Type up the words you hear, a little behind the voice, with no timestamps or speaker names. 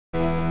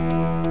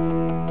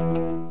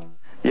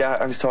Yeah,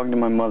 I was talking to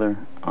my mother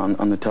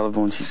on the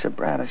telephone. She said,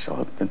 Brad, I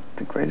saw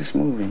the greatest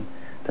movie,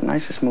 the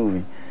nicest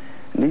movie.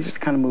 And these are the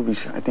kind of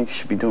movies I think you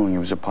should be doing. It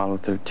was Apollo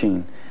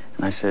 13.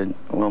 And I said,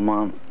 well,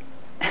 Mom,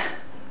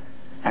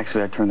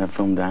 actually I turned that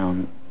film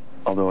down,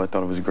 although I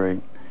thought it was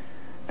great.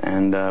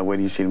 And wait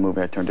till you see the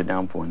movie I turned it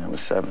down for, and that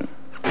was 7.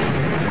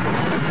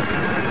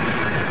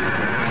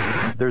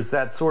 There's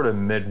that sort of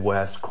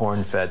Midwest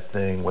corn-fed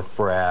thing with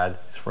Brad.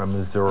 He's from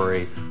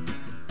Missouri.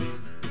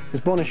 He was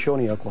born in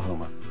Shawnee,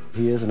 Oklahoma.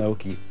 He is an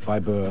Okie by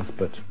birth,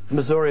 but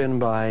Missourian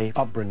by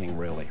upbringing,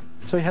 really.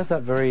 So he has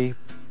that very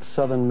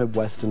southern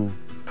Midwestern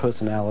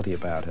personality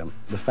about him.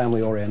 The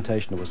family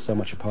orientation that was so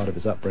much a part of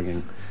his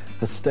upbringing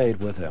has stayed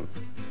with him.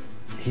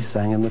 He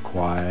sang in the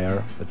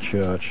choir at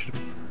church,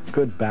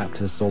 good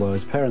Baptist, although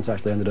his parents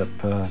actually ended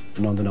up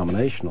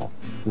non-denominational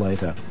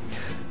later.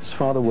 His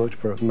father worked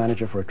for a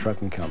manager for a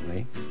trucking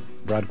company.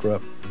 Brad grew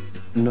up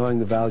knowing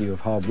the value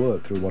of hard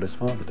work through what his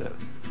father did.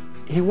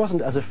 He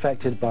wasn't as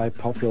affected by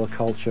popular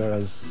culture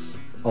as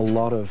a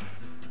lot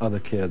of other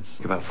kids.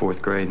 About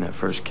 4th grade and that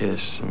first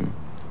kiss, and,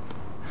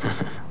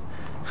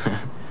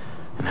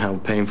 and how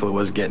painful it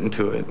was getting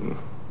to it,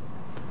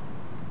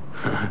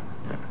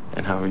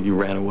 and how you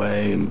ran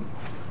away,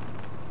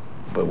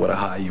 but what a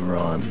high you were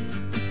on.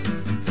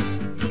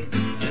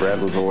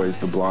 Brad was always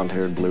the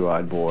blonde-haired,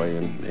 blue-eyed boy,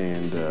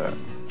 and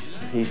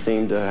he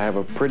seemed to have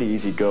a pretty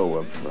easy go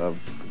of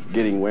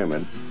getting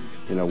women.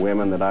 You know,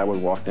 women that I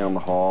would walk down the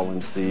hall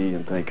and see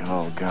and think,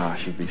 oh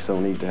gosh, it'd be so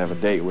neat to have a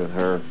date with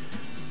her,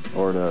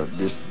 or to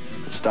just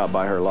stop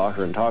by her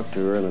locker and talk to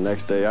her, and the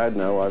next day I'd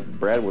know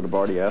Brad would have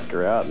already asked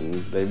her out and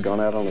they've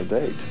gone out on a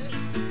date.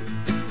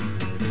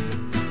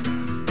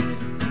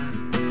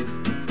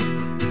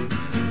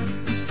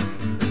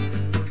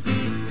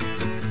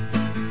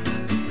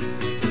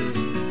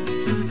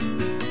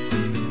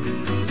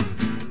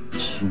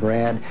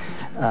 Brad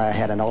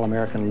had an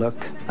all-American look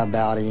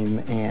about him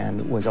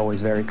and was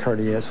always very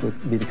courteous,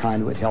 would be the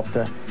kind who would help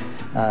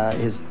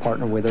his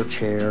partner with her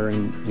chair,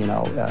 and, you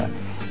know,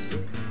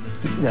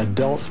 the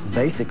adults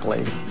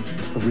basically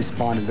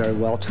responded very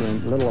well to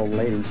him. Little old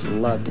ladies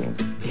loved him.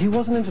 He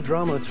wasn't into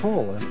drama at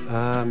all.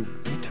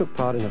 He took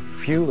part in a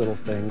few little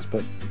things,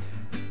 but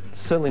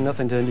certainly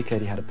nothing to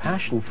indicate he had a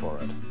passion for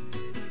it.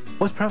 It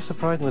was perhaps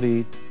surprising that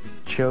he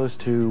chose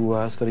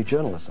to study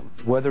journalism.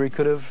 Whether he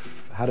could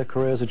have had a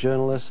career as a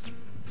journalist,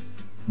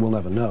 we'll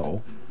never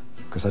know,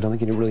 because I don't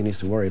think he really needs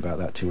to worry about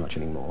that too much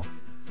anymore.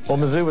 Well,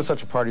 Mizzou was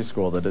such a party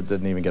school that it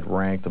didn't even get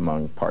ranked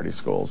among party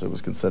schools. It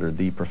was considered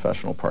the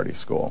professional party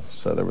school.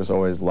 So there was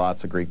always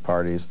lots of Greek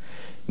parties.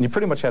 And you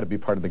pretty much had to be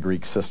part of the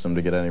Greek system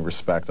to get any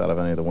respect out of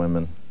any of the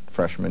women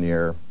freshman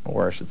year,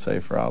 or I should say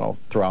throughout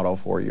all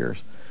 4 years.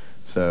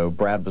 So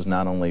Brad was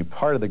not only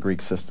part of the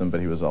Greek system, but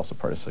he was also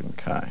part of Sigma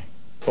Chi.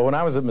 But when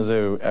I was at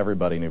Mizzou,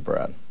 everybody knew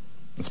Brad.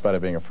 In spite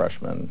of being a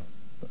freshman,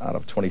 out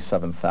of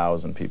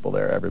 27,000 people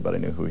there, everybody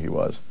knew who he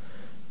was.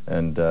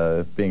 And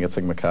being at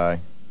Sigma Chi,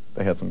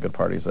 they had some good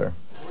parties there.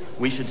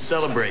 We should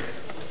celebrate.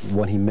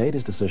 When he made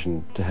his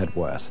decision to head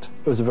west,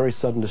 it was a very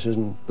sudden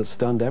decision that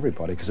stunned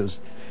everybody, because it was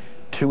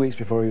 2 weeks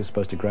before he was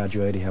supposed to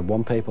graduate. He had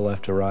 1 paper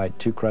left to write,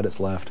 2 credits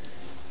left.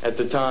 At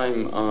the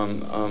time,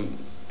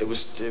 I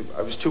was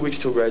 2 weeks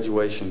till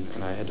graduation,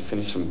 and I had to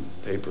finish some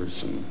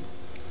papers, and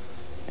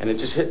it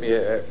just hit me.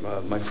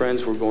 My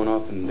friends were going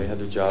off, and they had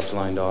their jobs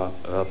lined up,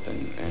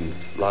 and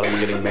a lot of them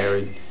getting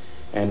married,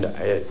 and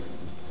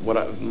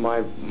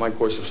my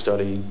course of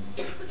study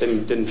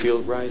didn't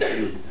feel right,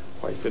 didn't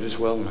quite fit as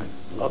well, and I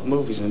loved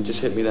movies, and it just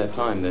hit me that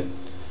time that,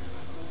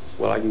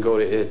 well, I can go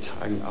to it,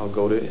 I'll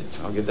go to it,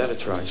 I'll give that a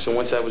try. So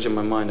once that was in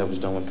my mind, I was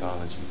done with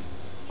college.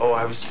 Oh,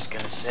 I was just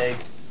gonna say,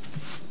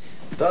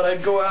 thought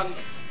I'd go out and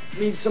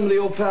meet some of the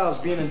old pals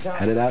being in town.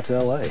 Headed out to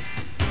L.A.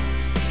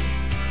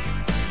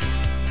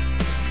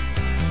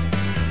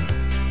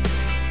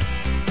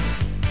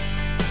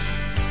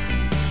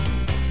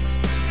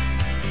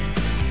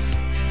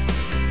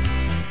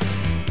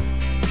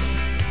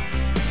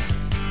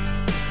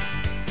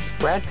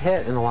 Brad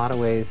Pitt, in a lot of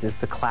ways, is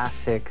the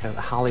classic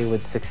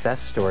Hollywood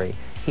success story.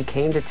 He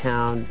came to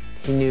town,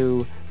 he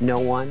knew no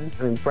one.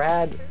 I mean,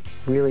 Brad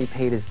really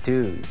paid his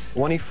dues.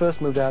 When he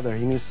first moved out there,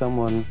 he knew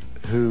someone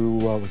who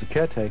was a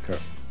caretaker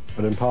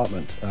at an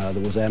apartment that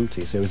was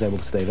empty, so he was able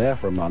to stay there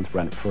for a month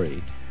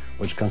rent-free,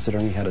 which,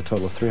 considering he had a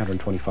total of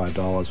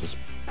 $325, was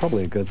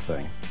probably a good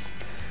thing.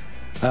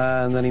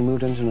 And then he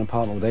moved into an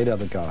apartment with 8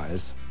 other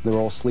guys. They were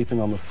all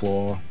sleeping on the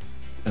floor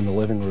in the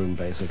living room,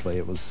 basically.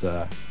 It was...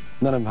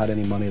 None of them had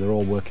any money. They're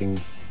all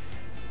working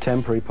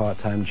temporary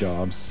part-time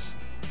jobs.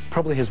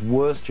 Probably his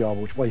worst job,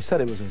 well, he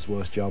said it was his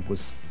worst job,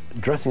 was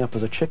dressing up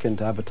as a chicken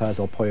to advertise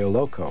El Pollo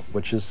Loco,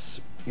 which is,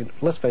 you know,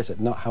 let's face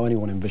it, not how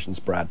anyone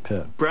envisions Brad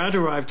Pitt. Brad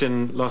arrived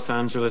in Los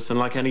Angeles, and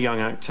like any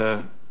young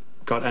actor,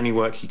 got any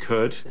work he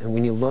could. And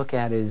when you look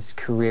at his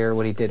career,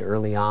 what he did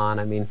early on,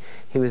 I mean,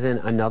 he was in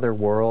another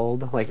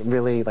world, like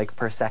really, like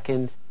for a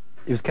second.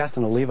 He was cast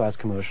in a Levi's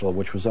commercial,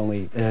 which was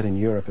only aired in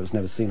Europe. It was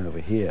never seen over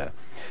here,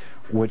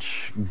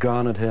 which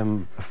garnered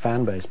him a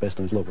fan base based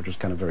on his look, which was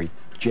kind of very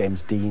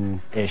James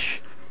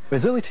Dean-ish.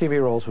 His early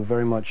TV roles were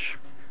very much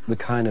the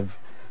kind of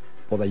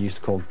what they used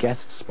to call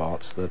guest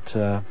spots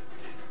that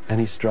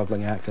any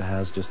struggling actor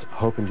has, just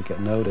hoping to get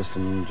noticed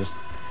and just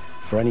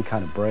for any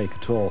kind of break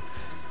at all.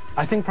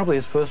 I think probably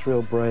his first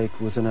real break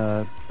was in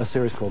a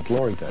series called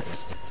Glory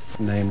Days,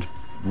 named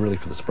really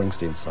for the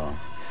Springsteen song.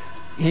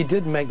 He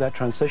did make that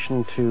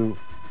transition to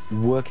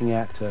working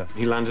actor.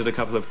 He landed a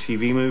couple of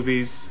TV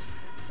movies,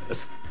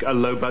 a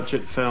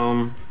low-budget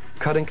film.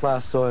 Cutting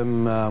Class saw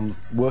him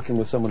working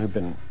with someone who'd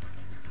been,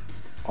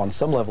 on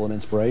some level, an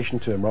inspiration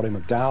to him, Roddy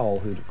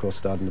McDowall, who of course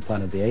starred in the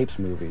Planet of the Apes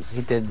movies.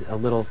 He did a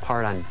little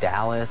part on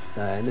Dallas,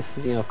 and this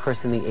is, of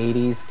course, in the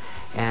 80s,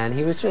 and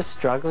he was just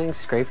struggling,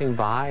 scraping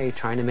by,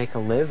 trying to make a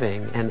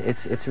living, and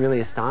it's really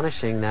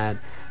astonishing that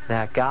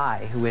that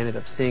guy who ended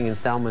up singing in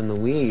Thelma and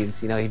Louise,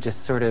 he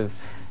just sort of,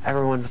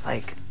 everyone was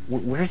like,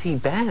 where's he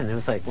been? It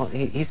was like, well,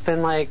 he's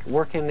been like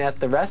working at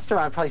the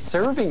restaurant, probably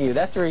serving you,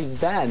 that's where he's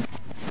been.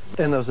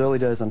 In those early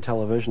days on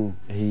television,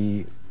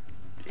 he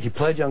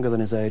played younger than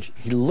his age.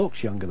 He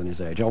looked younger than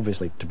his age,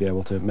 obviously, to be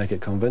able to make it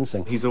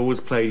convincing. He's always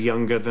played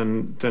younger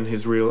than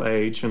his real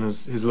age, and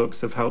his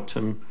looks have helped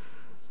him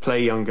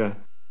play younger.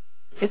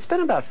 It's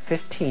been about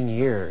 15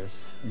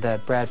 years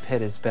that Brad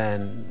Pitt has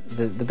been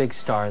the big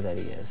star that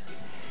he is.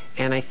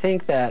 And I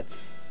think that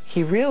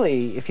he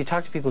really, if you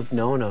talk to people who've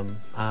known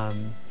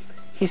him,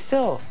 he's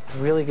still a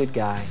really good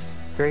guy,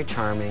 very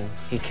charming.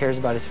 He cares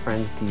about his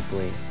friends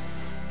deeply.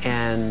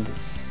 And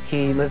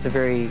he lives a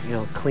very,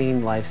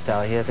 clean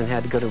lifestyle. He hasn't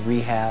had to go to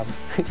rehab.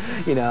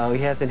 He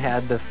hasn't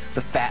had the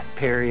fat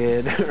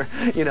period, or,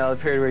 the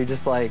period where he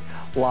just like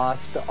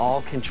lost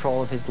all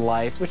control of his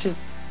life, which has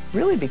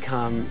really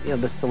become,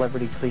 the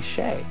celebrity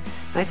cliche.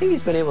 And I think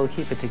he's been able to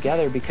keep it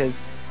together because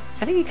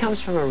I think he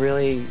comes from a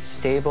really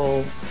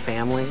stable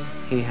family.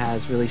 He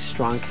has really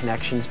strong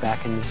connections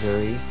back in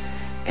Missouri.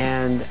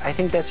 And I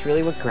think that's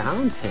really what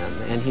grounds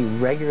him, and he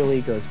regularly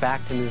goes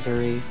back to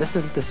Missouri. This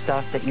isn't the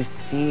stuff that you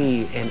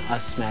see in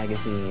Us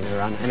magazine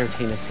or on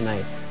Entertainment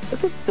Tonight,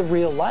 but this is the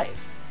real life,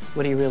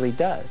 what he really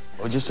does.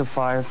 Or just a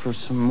fire for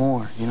some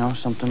more,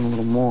 something a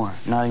little more.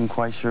 Not even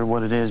quite sure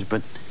what it is,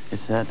 but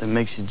it's that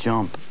makes you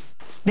jump.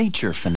 Nature